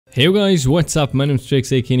Hey guys, what's up? My name's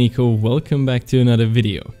Trixx aka Nico. Welcome back to another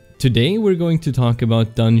video. Today we're going to talk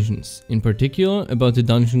about dungeons, in particular about the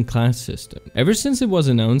dungeon class system. Ever since it was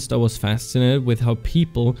announced, I was fascinated with how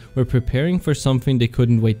people were preparing for something they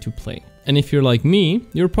couldn't wait to play. And if you're like me,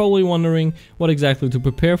 you're probably wondering what exactly to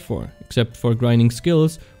prepare for, except for grinding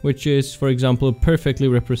skills, which is, for example, perfectly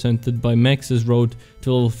represented by Max's road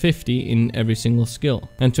to level 50 in every single skill.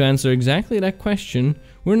 And to answer exactly that question,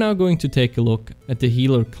 we're now going to take a look at the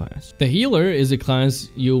healer class. The healer is a class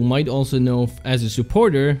you might also know as a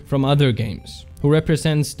supporter from other games, who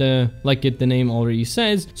represents the, like the name already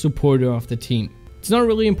says, supporter of the team. It's not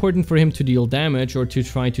really important for him to deal damage or to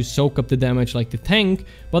try to soak up the damage like the tank,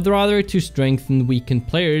 but rather to strengthen weakened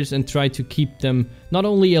players and try to keep them not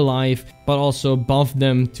only alive, but also buff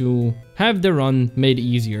them to have the run made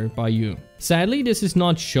easier by you. Sadly, this is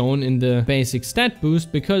not shown in the basic stat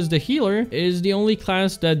boost because the healer is the only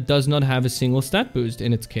class that does not have a single stat boost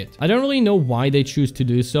in its kit. I don't really know why they choose to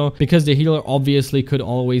do so, because the healer obviously could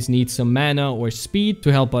always need some mana or speed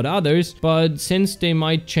to help out others, but since they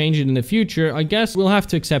might change it in the future, I guess we'll have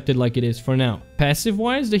to accept it like it is for now. Passive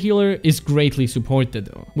wise, the healer is greatly supported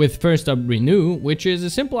though, with first up Renew, which is a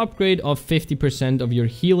simple upgrade of 50% of your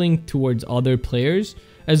healing towards other players,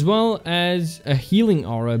 as well as a healing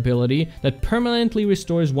aura ability that permanently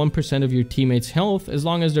restores 1% of your teammates' health as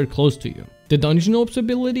long as they're close to you. The dungeon ops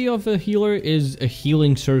ability of a healer is a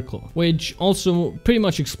healing circle, which also pretty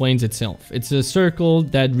much explains itself. It's a circle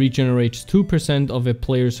that regenerates 2% of a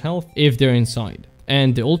player's health if they're inside.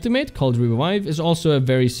 And the ultimate, called Revive, is also a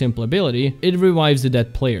very simple ability. It revives the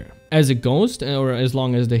dead player. As a ghost, or as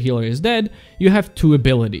long as the healer is dead, you have two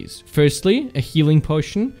abilities. Firstly, a healing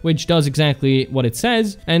potion, which does exactly what it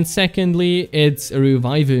says. And secondly, it's a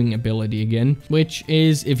reviving ability again, which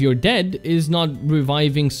is, if you're dead, is not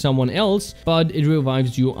reviving someone else, but it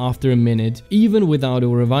revives you after a minute, even without a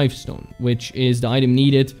revive stone, which is the item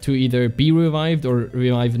needed to either be revived or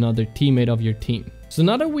revive another teammate of your team. So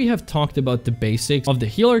now that we have talked about the basics of the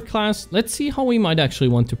healer class, let's see how we might actually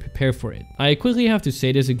want to prepare for it. I quickly have to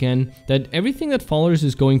say this again, that everything that follows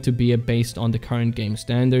is going to be based on the current game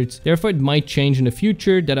standards. Therefore, it might change in the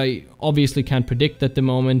future that I obviously can't predict at the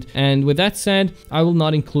moment. And with that said, I will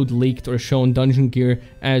not include leaked or shown dungeon gear,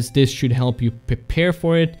 as this should help you prepare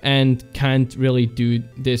for it and can't really do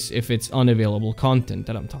this if it's unavailable content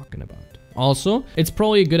that I'm talking about. Also, it's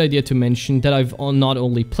probably a good idea to mention that I've not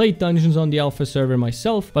only played dungeons on the alpha server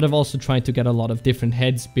myself, but I've also tried to get a lot of different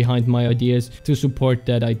heads behind my ideas to support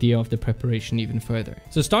that idea of the preparation even further.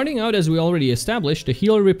 So starting out, as we already established, the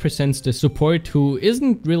healer represents the support who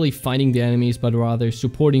isn't really fighting the enemies, but rather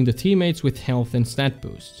supporting the teammates with health and stat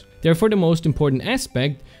boosts. Therefore, the most important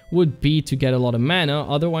aspect would be to get a lot of mana,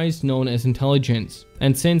 otherwise known as intelligence.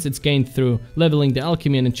 And since it's gained through leveling the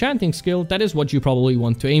alchemy and enchanting skill, that is what you probably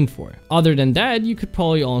want to aim for. Other than that, you could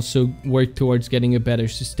probably also work towards getting a better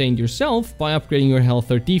sustain yourself by upgrading your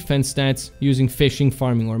health or defense stats using fishing,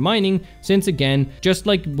 farming or mining, since again, just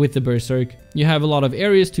like with the Berserk, you have a lot of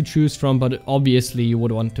areas to choose from, but obviously you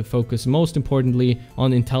would want to focus most importantly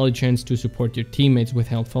on intelligence to support your teammates with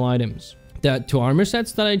helpful items. The two armor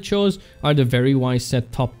sets that I chose are the very wise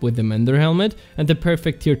set topped with the Mender helmet and the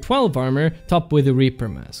perfect tier 12 armor topped with the Reaper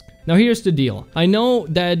mask. Now here's the deal. I know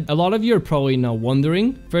that a lot of you are probably now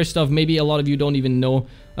wondering. First off, maybe a lot of you don't even know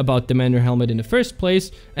about the Mender helmet in the first place,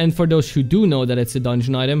 and for those who do know that it's a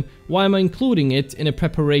dungeon item, why am I including it in a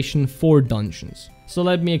preparation for dungeons? So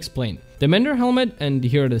let me explain. The Mender helmet, and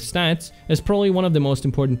here are the stats, is probably one of the most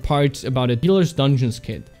important parts about a healer's dungeons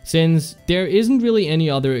kit, since there isn't really any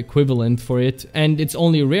other equivalent for it, and it's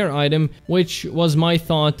only a rare item, which was my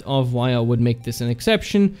thought of why I would make this an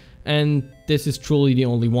exception, and this is truly the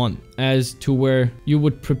only one, as to where you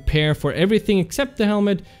would prepare for everything except the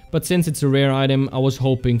helmet, but since it's a rare item, I was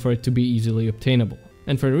hoping for it to be easily obtainable.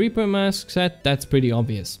 And for the Reaper mask set, that's pretty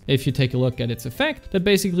obvious. If you take a look at its effect, that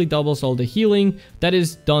basically doubles all the healing that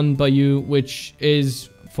is done by you, which is,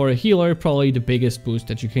 for a healer, probably the biggest boost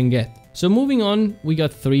that you can get. So moving on, we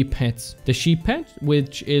got three pets. The sheep pet,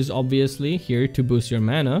 which is obviously here to boost your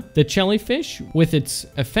mana. The jellyfish, with its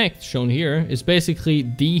effect shown here, is basically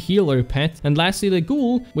the healer pet. And lastly, the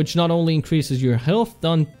ghoul, which not only increases your health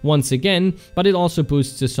done once again, but it also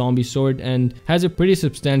boosts the zombie sword and has a pretty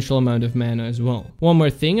substantial amount of mana as well. One more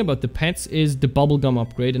thing about the pets is the bubblegum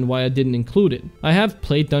upgrade and why I didn't include it. I have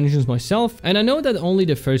played dungeons myself, and I know that only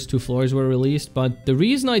the first two floors were released, but the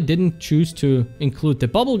reason I didn't choose to include the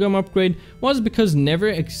bubblegum upgrade was because never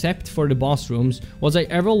except for the boss rooms was I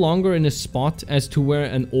ever longer in a spot as to where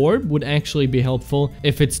an orb would actually be helpful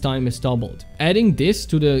if its time is doubled. Adding this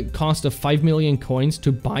to the cost of 5 million coins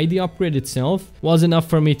to buy the upgrade itself was enough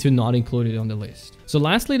for me to not include it on the list. So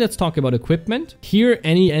lastly, let's talk about equipment. Here,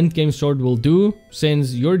 any endgame sword will do,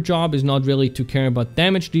 since your job is not really to care about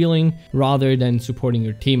damage dealing rather than supporting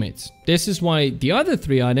your teammates. This is why the other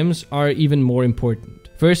 3 items are even more important.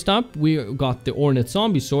 First up, we got the Ornate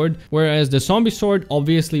Zombie Sword, whereas the Zombie Sword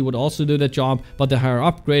obviously would also do the job, but the higher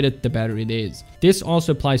upgraded, the better it is. This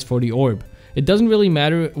also applies for the Orb. It doesn't really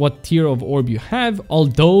matter what tier of orb you have,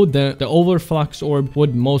 although the Overflux orb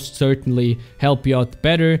would most certainly help you out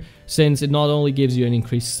better, since it not only gives you an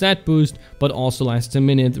increased stat boost, but also lasts a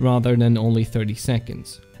minute rather than only 30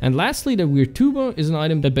 seconds. And lastly, the Weird Tuba is an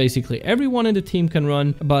item that basically everyone in the team can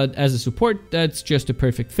run, but as a support, that's just a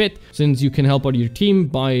perfect fit, since you can help out your team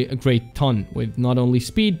by a great ton, with not only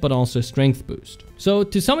speed, but also strength boost. So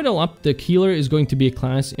to sum it all up, the Healer is going to be a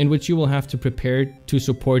class in which you will have to prepare to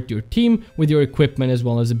support your team with your equipment as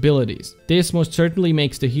well as abilities. This most certainly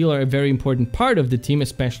makes the Healer a very important part of the team,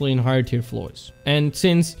 especially in higher tier floors. And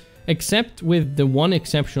since, except with the one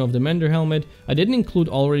exception of the Mender helmet, I didn't include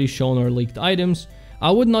already shown or leaked items, I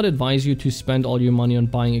would not advise you to spend all your money on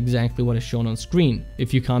buying exactly what is shown on screen,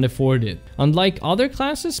 if you can't afford it. Unlike other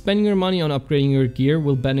classes, spending your money on upgrading your gear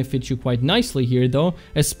will benefit you quite nicely here though,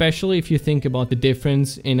 especially if you think about the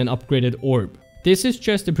difference in an upgraded orb. This is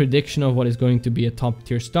just a prediction of what is going to be a top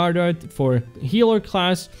tier starter for Healer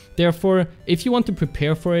class, therefore if you want to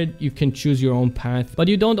prepare for it, you can choose your own path, but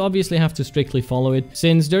you don't obviously have to strictly follow it,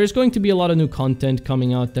 since there is going to be a lot of new content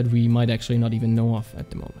coming out that we might actually not even know of at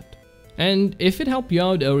the moment. And if it helped you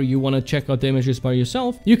out or you want to check out the images by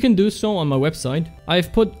yourself, you can do so on my website.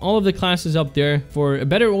 I've put all of the classes up there for a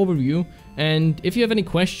better overview, and if you have any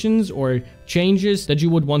questions or changes that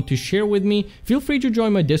you would want to share with me, feel free to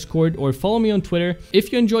join my Discord or follow me on Twitter.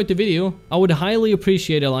 If you enjoyed the video, I would highly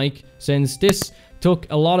appreciate a like, since this took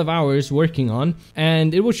a lot of hours working on,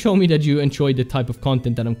 and it will show me that you enjoyed the type of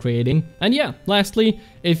content that I'm creating. And yeah, lastly,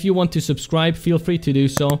 if you want to subscribe, feel free to do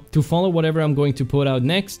so, to follow whatever I'm going to put out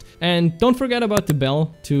next. And don't forget about the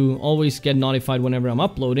bell to always get notified whenever I'm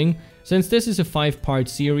uploading, since this is a 5-part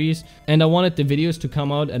series and I wanted the videos to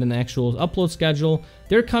come out at an actual upload schedule.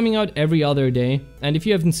 They're coming out every other day, and if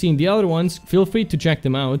you haven't seen the other ones, feel free to check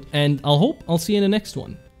them out, and I'll see you in the next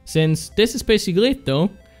one. Since this is basically it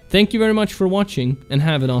though, thank you very much for watching, and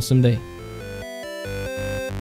have an awesome day.